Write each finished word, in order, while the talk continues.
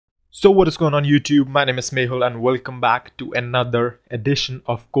So what is going on YouTube? My name is Mehul and welcome back to another edition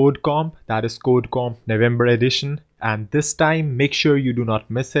of codecomp, that is codecomp November edition. And this time make sure you do not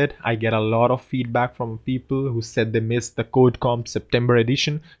miss it. I get a lot of feedback from people who said they missed the codecomp September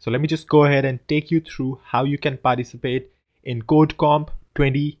edition. So let me just go ahead and take you through how you can participate in codecomp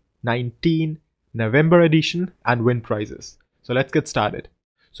 2019 November edition and win prizes. So let's get started.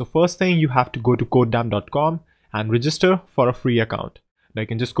 So first thing, you have to go to codecomp.com and register for a free account. Now you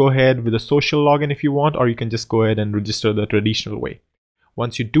can just go ahead with a social login if you want, or you can just go ahead and register the traditional way.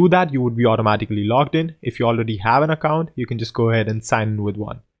 Once you do that, you would be automatically logged in. If you already have an account, you can just go ahead and sign in with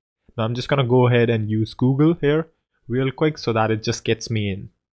one. Now I'm just going to go ahead and use Google here real quick so that it just gets me in.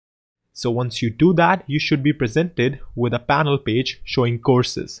 So once you do that, you should be presented with a panel page showing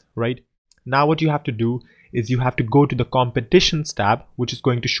courses, right? Now what you have to do is you have to go to the competitions tab, which is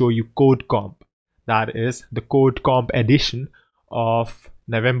going to show you codecomp. That is the codecomp edition of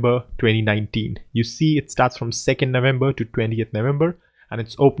November 2019. You see it starts from 2nd November to 20th November and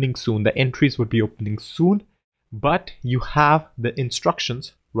it's opening soon. The entries would be opening soon, but you have the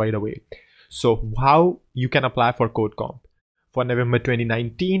instructions right away. So how you can apply for codecomp. For November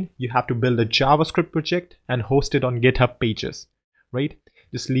 2019, you have to build a JavaScript project and host it on GitHub pages, right?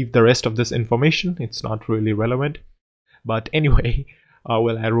 Just leave the rest of this information. It's not really relevant. But anyway,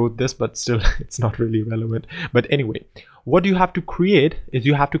 well, I wrote this, but still it's not really relevant. But anyway, what you have to create is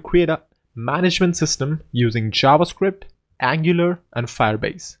you have to create a management system using JavaScript, Angular, and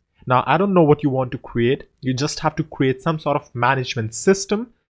Firebase. Now, I don't know what you want to create. You just have to create some sort of management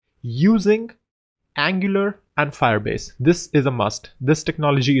system using Angular and Firebase. This is a must. This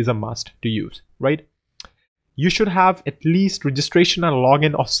technology is a must to use, right? You should have at least registration and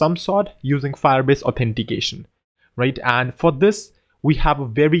login of some sort using Firebase authentication, right? And for this, we have a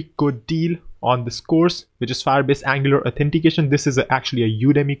very good deal on this course, which is Firebase Angular Authentication. This is actually a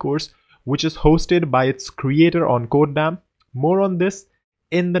Udemy course, which is hosted by its creator on Codecamp. More on this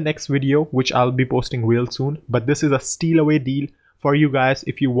in the next video, which I'll be posting real soon. But this is a steal away deal for you guys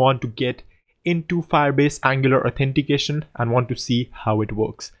if you want to get into Firebase Angular Authentication and want to see how it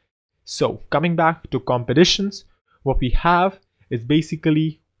works. So coming back to competitions, what we have is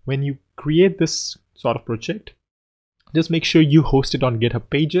basically when you create this sort of project, just make sure you host it on GitHub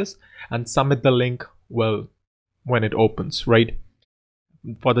pages and submit the link, well, when it opens, right?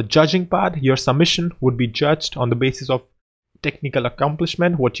 For the judging part, your submission would be judged on the basis of technical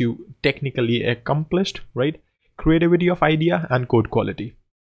accomplishment, what you technically accomplished, right? Creativity of idea and code quality.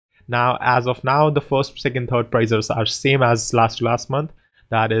 Now, as of now, the first, second, third prizes are same as last month.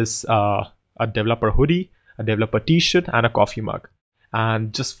 That is a developer hoodie, a developer t-shirt, and a coffee mug.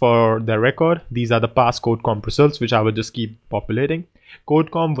 And just for the record, these are the past codecomp results, which I will just keep populating.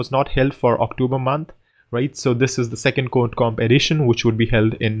 Codecomp was not held for October month, right? So this is the second codecomp edition, which would be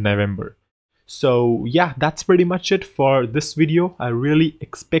held in November. So yeah, that's pretty much it for this video. I really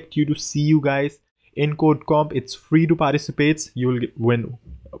expect you to see you guys in codecomp. It's free to participate. You will win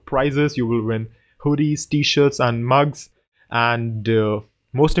prizes. You will win hoodies, t-shirts, and mugs. And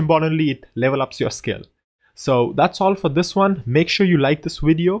most importantly, it level ups your skill. So that's all for this one. Make sure you like this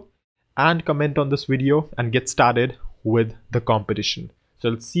video and comment on this video and get started with the competition. So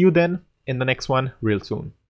I'll see you then in the next one real soon.